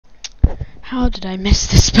How did I miss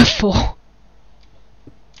this before?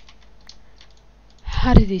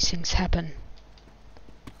 How do these things happen?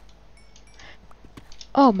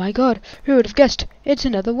 Oh my god, who would have guessed? It's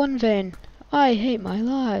another one vein. I hate my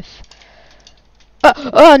life.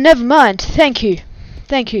 Oh, never mind. Thank you.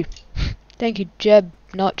 Thank you. Thank you, Jeb,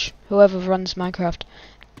 Notch, whoever runs Minecraft.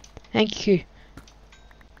 Thank you.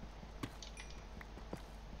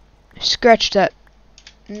 Scratch that.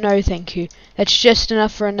 No, thank you. That's just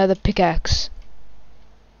enough for another pickaxe.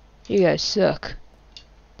 You guys suck.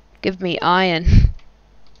 Give me iron.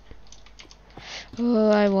 All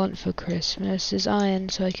I want for Christmas is iron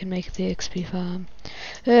so I can make the XP farm.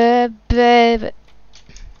 Babe.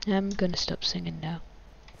 I'm gonna stop singing now.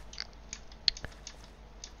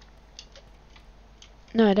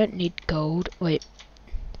 No, I don't need gold. Wait.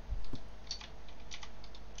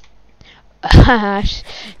 I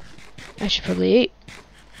should probably eat.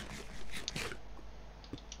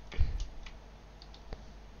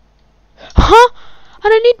 Huh? I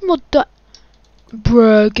don't need more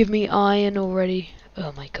Bro, give me iron already.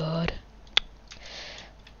 Oh my god.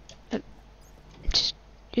 Just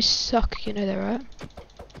suck, you know that, right?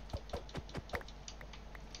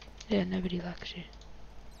 Yeah, nobody likes you.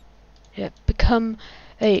 Yeah, become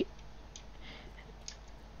a...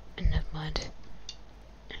 Never mind.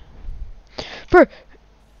 Bro!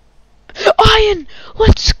 Iron!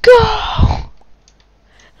 Let's go!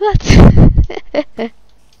 Let's...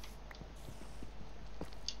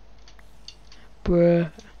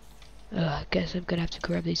 Bruh. I guess I'm gonna have to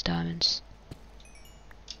grab these diamonds.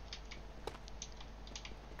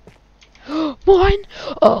 Mine!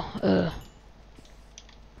 Oh,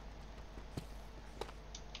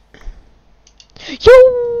 Yo!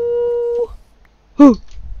 Oh!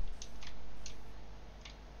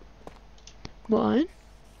 Mine?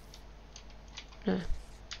 No.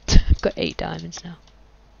 I've got 8 diamonds now.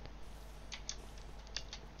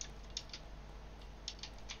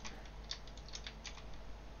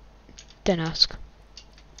 Don't ask.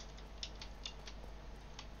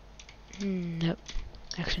 Nope.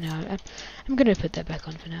 Actually, no. I'm gonna put that back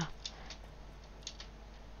on for now.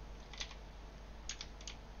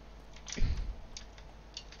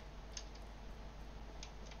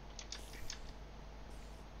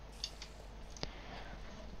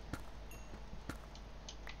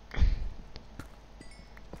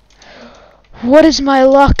 What is my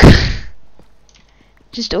luck?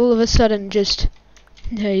 Just all of a sudden, just...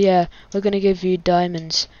 yeah, we're gonna give you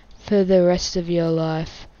diamonds for the rest of your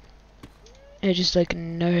life. Yeah, just like,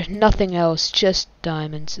 no, nothing else, just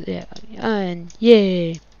diamonds. Yeah, and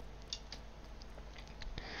yay.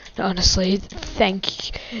 Honestly,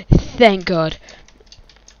 thank God.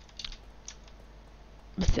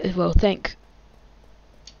 Well,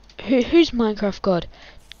 who's Minecraft God?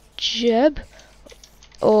 Jeb?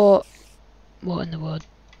 Or what in the world?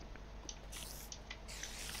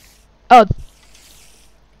 Oh,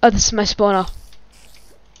 this is my spawner.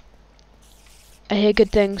 I hear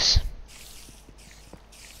good things.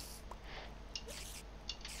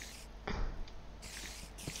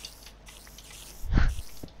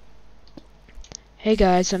 Hey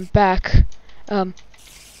guys, I'm back.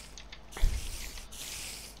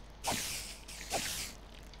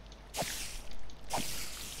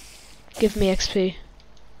 Give me XP.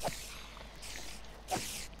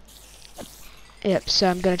 Yep, so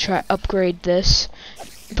I'm gonna try upgrade this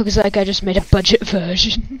because like I just made a budget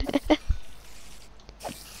version.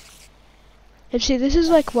 And see, this is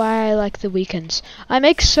like why I like the weekends. I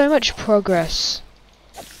make so much progress.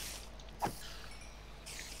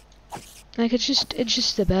 Like it's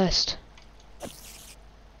just the best.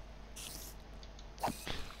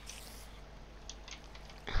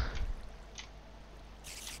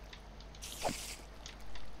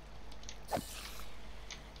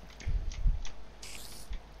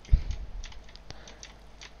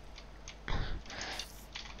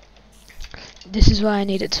 This is why I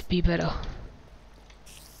need it to be better.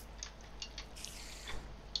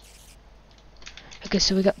 Okay,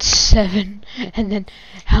 so we got 7, and then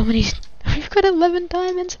how many? We've got 11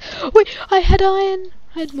 diamonds. Wait, I had iron.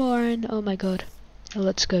 I had more iron. Oh my god. Oh,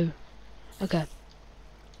 let's go. Okay.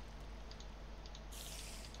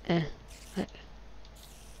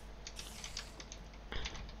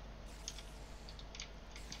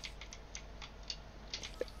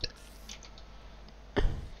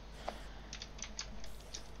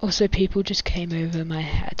 Also, people just came over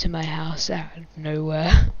to my house out of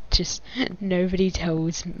nowhere. Just nobody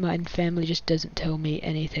tells. My family just doesn't tell me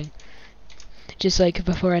anything. Just like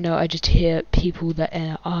before I know it, I just hear people that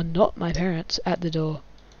are not my parents at the door.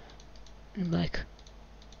 I'm like,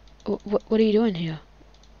 what are you doing here?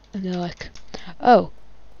 And they're like, oh,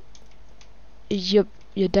 your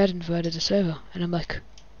dad invited us over, and I'm like,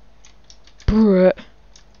 bruh,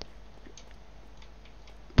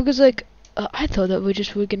 because like I thought that we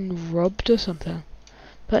were getting robbed or something,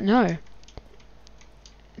 but no.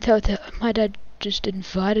 My dad just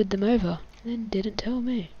invited them over and then didn't tell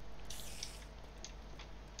me.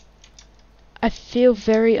 I feel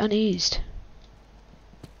very uneased.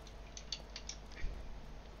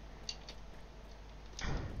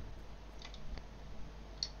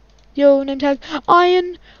 Yo, name tag,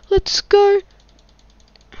 Iron, let's go.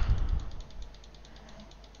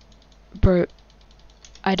 Bro,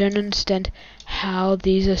 I don't understand how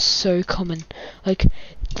these are so common. Like,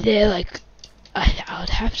 they're like, I would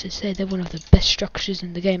have to say they're one of the best structures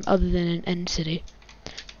in the game other than an end city.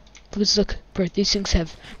 Because look, bro, these things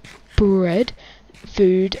have bread,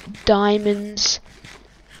 food, diamonds,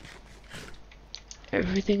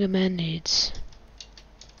 everything a man needs.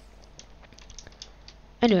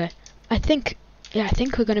 Anyway, I think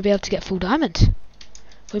we're going to be able to get full diamond.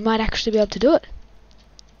 We might actually be able to do it.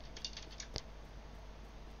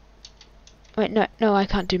 Wait, no, I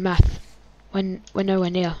can't do math when we're nowhere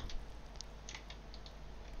near.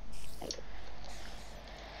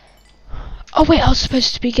 Oh wait, I was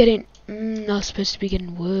supposed to be getting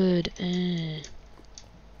wood. You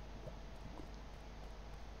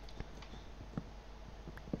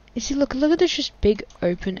see, look at this just big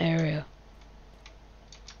open area.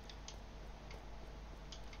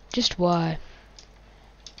 Just why?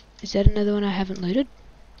 Is that another one I haven't looted?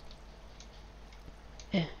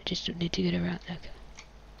 Yeah, I just need to get around. Okay.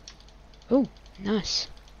 Oh, nice.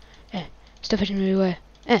 Yeah, stuff hidden everywhere.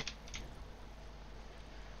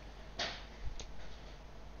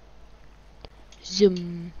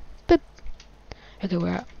 Zoom. Boop. Okay, we're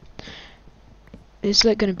out. This is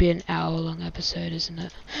like gonna be an hour-long episode, isn't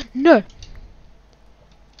it? No!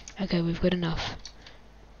 Okay, we've got enough.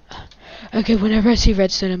 Okay, whenever I see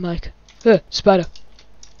redstone, I'm like, spider.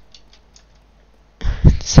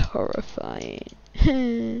 It's horrifying.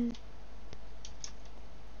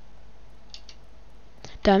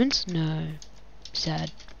 Diamonds? No.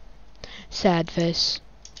 Sad. Sad face.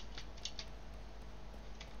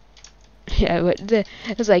 Yeah,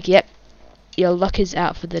 it's like, yep, your luck is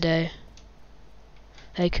out for the day.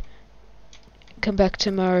 Like, come back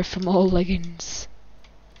tomorrow for more leggings.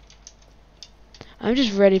 I'm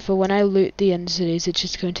just ready for when I loot the end cities, it's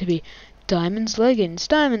just going to be diamonds, leggings,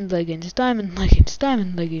 diamond leggings, diamond leggings,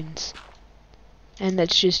 diamond leggings. And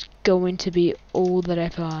that's just going to be all that I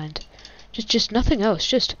find. Just nothing else,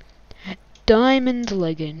 just diamond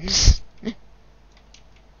leggings.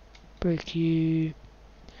 Break you.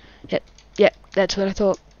 Yep, that's what I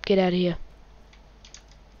thought. Get out of here.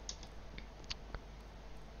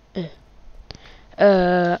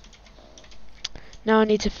 Now I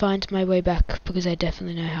need to find my way back because I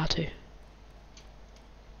definitely know how to.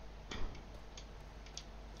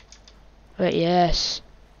 Wait, yes.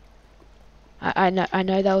 I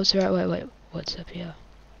know that was the right way. Wait, what's up here?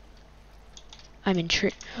 I'm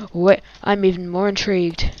intrigued. Wait, I'm even more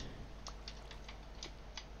intrigued.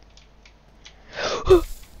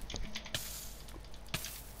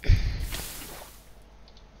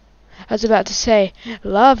 I was about to say,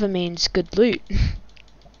 lava means good loot.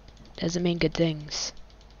 Doesn't mean good things.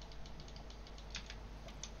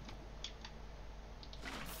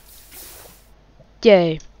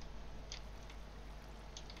 Yay.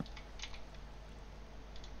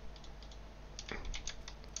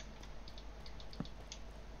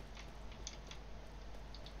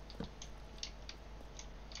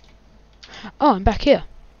 Oh, I'm back here.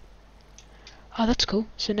 Oh, that's cool.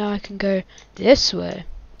 So now I can go this way.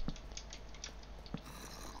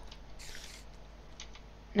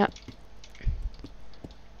 No.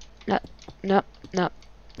 No. No. No.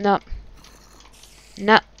 No.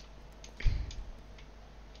 No.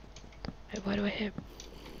 Wait, why do I hear?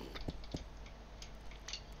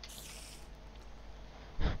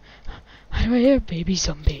 Why do I hear a baby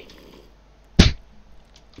zombie?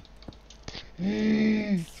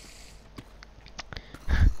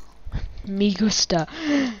 Me gusta.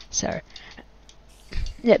 Sorry.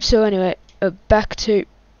 Yep, so anyway, back to...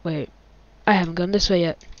 Wait, I haven't gone this way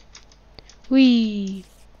yet. Whee!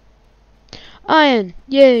 Iron!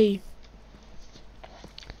 Yay!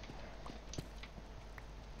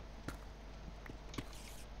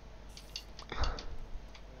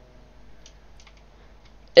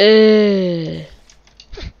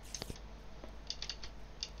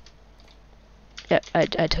 Yep, I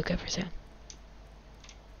took everything.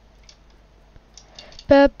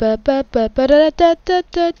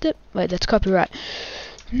 Wait, that's copyright.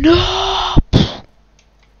 No!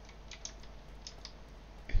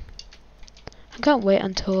 I'm can't wait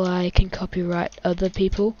until I can copyright other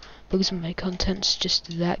people, because my content's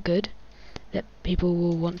just that good that people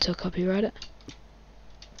will want to copyright it.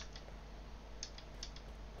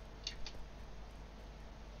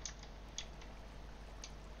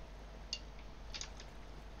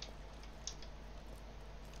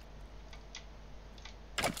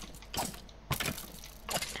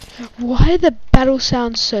 Why the battle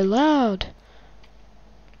sounds so loud?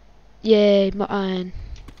 Yay, my iron.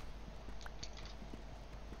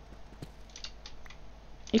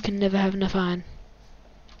 You can never have enough iron.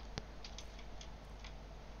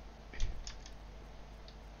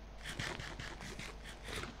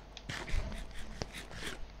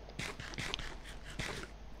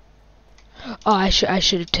 Oh, I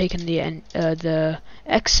should have taken the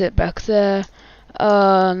exit back there.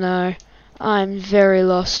 Oh no, I'm very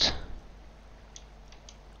lost.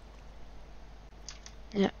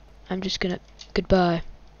 Yeah, I'm just gonna goodbye.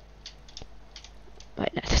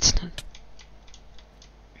 Wait, no, that's not.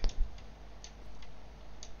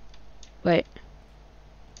 Wait.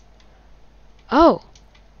 Oh,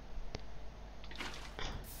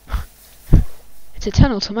 it's a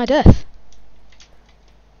tunnel to my death.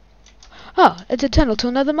 Oh, it's a tunnel to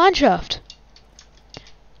another mineshaft.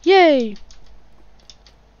 Yay!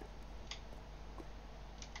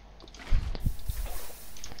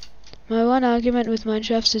 My one argument with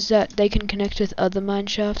mineshafts is that they can connect with other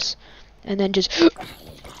mineshafts and then just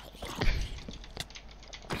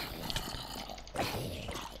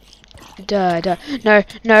die. No,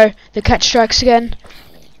 no, the cat strikes again.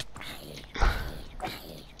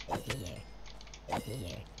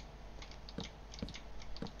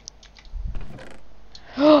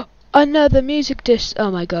 Another music disc.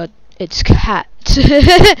 Oh my god, it's cat.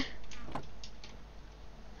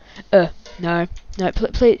 No,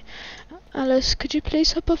 please, Alice, could you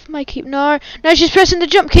please hop off my key? No, she's pressing the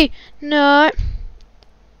jump key. No.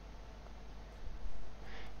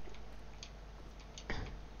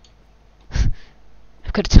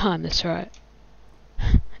 I've got to time this right.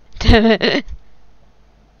 Damn it.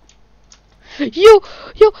 You.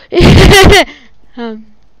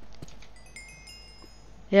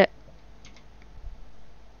 Yeah.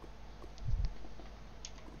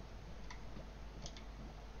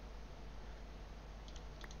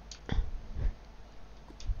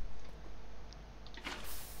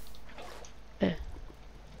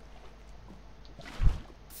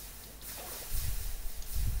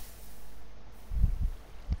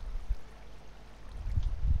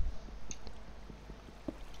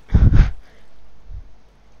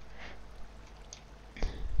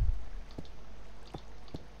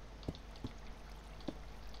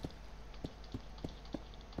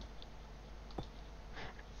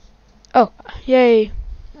 Oh, yay.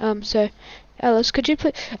 So, Alice, could you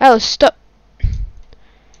please... Alice, stop.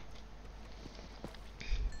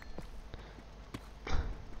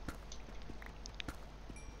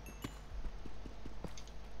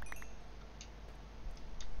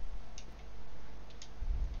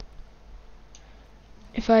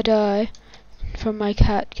 If I die from my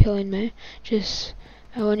cat killing me, just...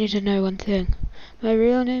 I want you to know one thing. My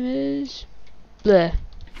real name is... Bleh.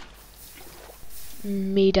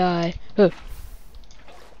 Me die. Oh.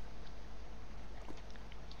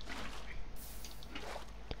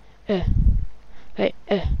 Wait,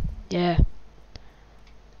 yeah.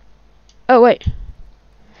 Oh, wait.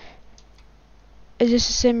 Is this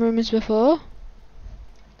the same room as before?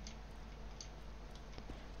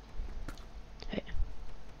 Wait.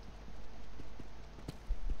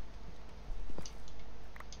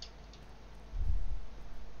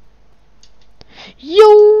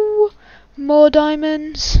 Yo! More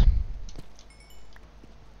diamonds.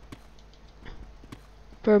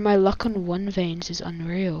 Bro, my luck on one veins is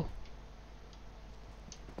unreal.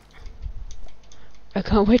 I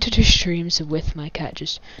can't wait to do streams with my cat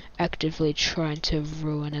just actively trying to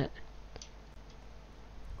ruin it.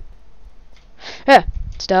 Yeah,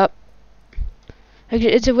 stop.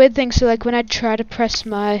 It's a weird thing, so like when I try to press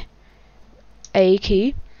my A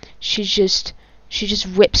key, she just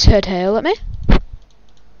whips her tail at me.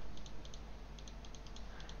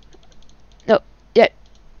 No, yeah.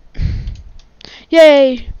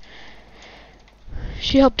 Yay!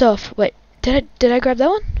 She hopped off. Wait, did I grab that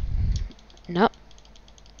one? No.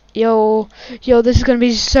 Yo, this is gonna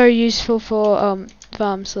be so useful for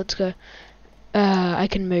farms. Let's go. I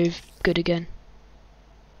can move good again.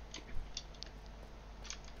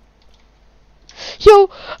 Yo,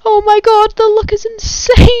 oh my god, the luck is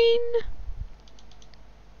insane.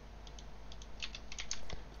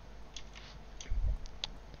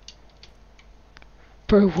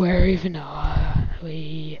 Bro, where even are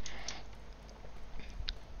we?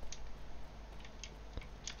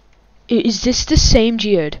 Is this the same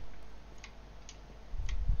geode?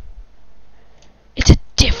 It's a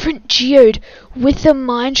different geode with a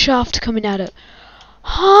mine shaft coming out of it.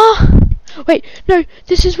 Huh? Wait, no,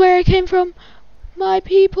 this is where I came from. My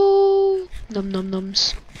people. Num num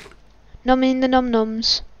nums. Numbing the num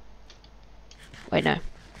nums. Wait, no.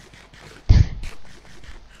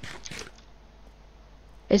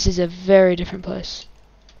 This is a very different place.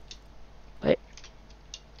 Wait.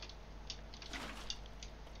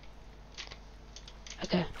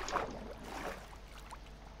 Okay.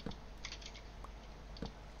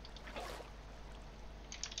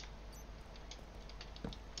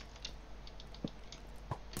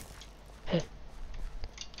 Here.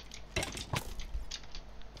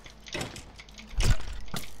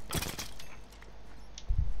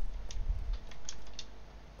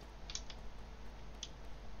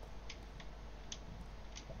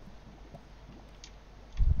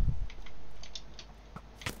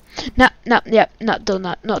 No, yep, not doing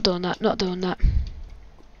that, not doing that, not doing that.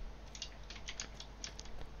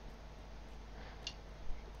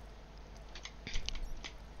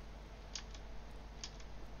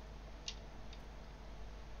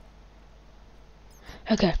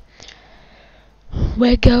 Okay.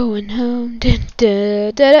 We're going home.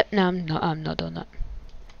 No, I'm not doing that.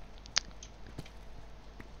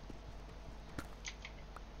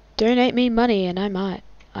 Donate me money and I might.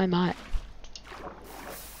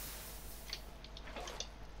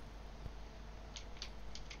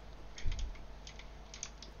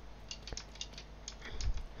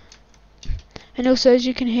 And also, as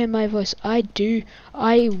you can hear my voice, I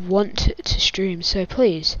want to stream, so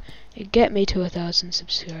please, get me to 1,000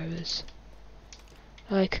 subscribers.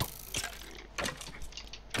 Like,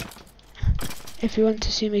 if you want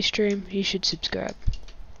to see me stream, you should subscribe.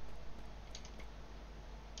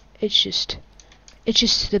 It's just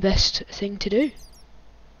the best thing to do.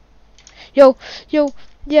 Yo,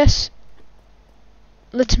 yes.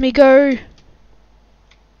 Let me go.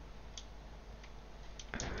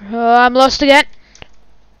 I'm lost again.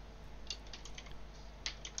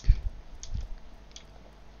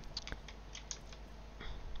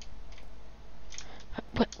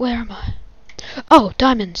 Where am I? Oh,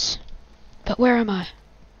 diamonds. But where am I?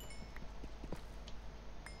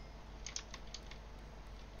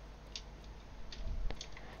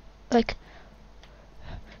 Like,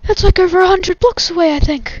 that's like over 100 blocks away, I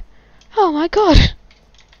think. Oh my god.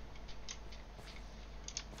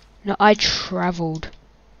 No, I travelled.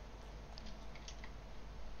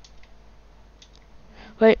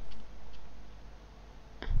 Wait.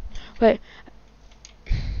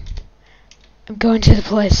 I'm going to the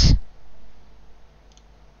place.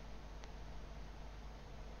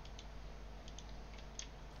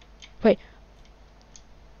 Wait.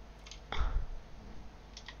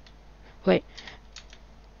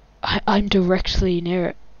 I'm directly near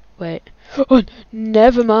it. Wait. Oh,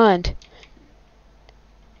 never mind.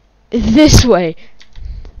 This way.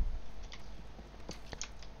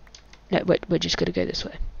 No, wait, we're just gonna go this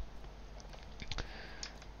way.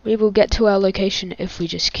 We will get to our location if we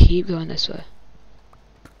just keep going this way.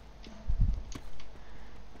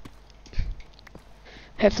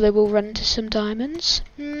 Hopefully we'll run into some diamonds.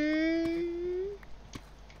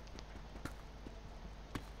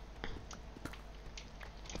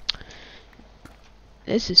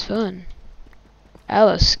 This is fun.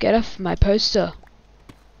 Alice, get off my poster.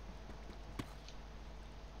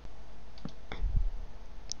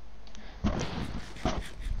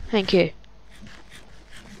 Thank you.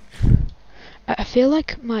 I feel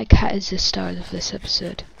like my cat is the star of this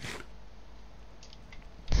episode.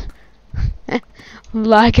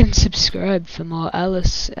 Like and subscribe for more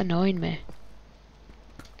Alice annoying me.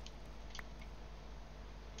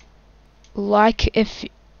 Like if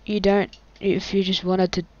you just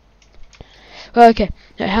wanted to. Well, okay.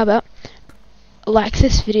 Now, how about like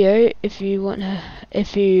this video if you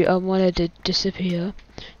wanted to disappear.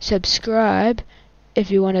 Subscribe if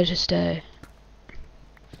you wanted to stay.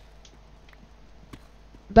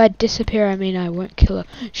 By disappear, I mean I won't kill her.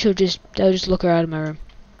 I'll just look her out of my room.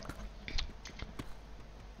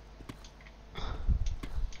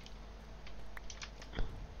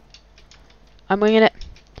 I'm winging it.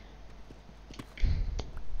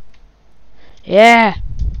 Yeah.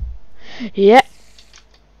 Yeah.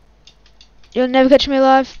 You'll never catch me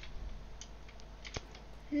alive.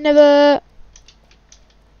 Never.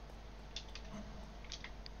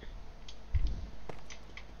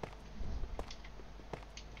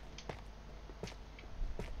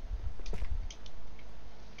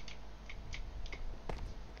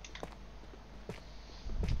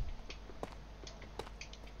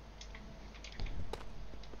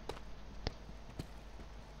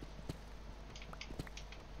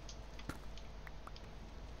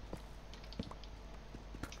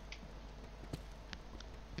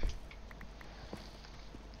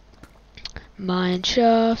 Mine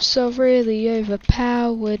shafts are really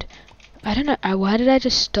overpowered. I don't know, why did I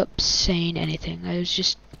just stop saying anything? I was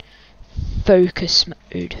just focus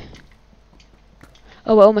mode.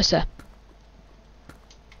 Oh, we're almost there.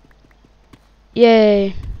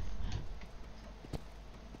 Yay!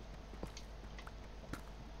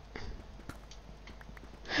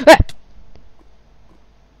 Ah!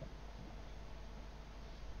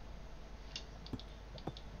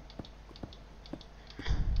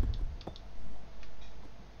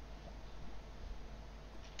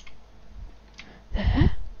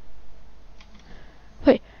 There?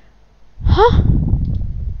 Wait. Huh?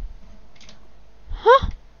 Huh?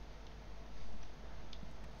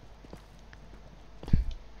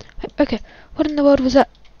 Okay, what in the world was that?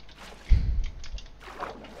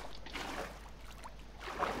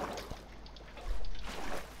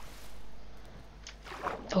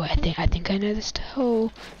 Oh, I think I know this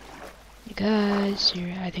hole. You guys,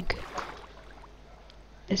 I think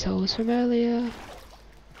this hole was from earlier.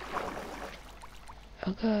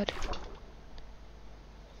 Oh god.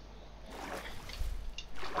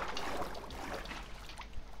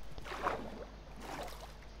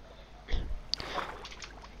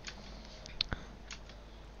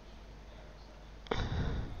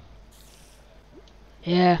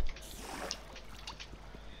 Yeah.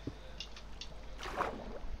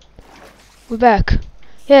 We're back.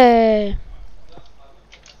 Yay!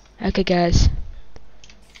 Okay, guys.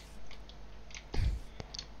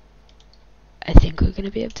 I think we're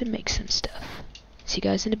gonna be able to make some stuff. See you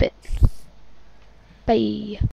guys in a bit. Bye.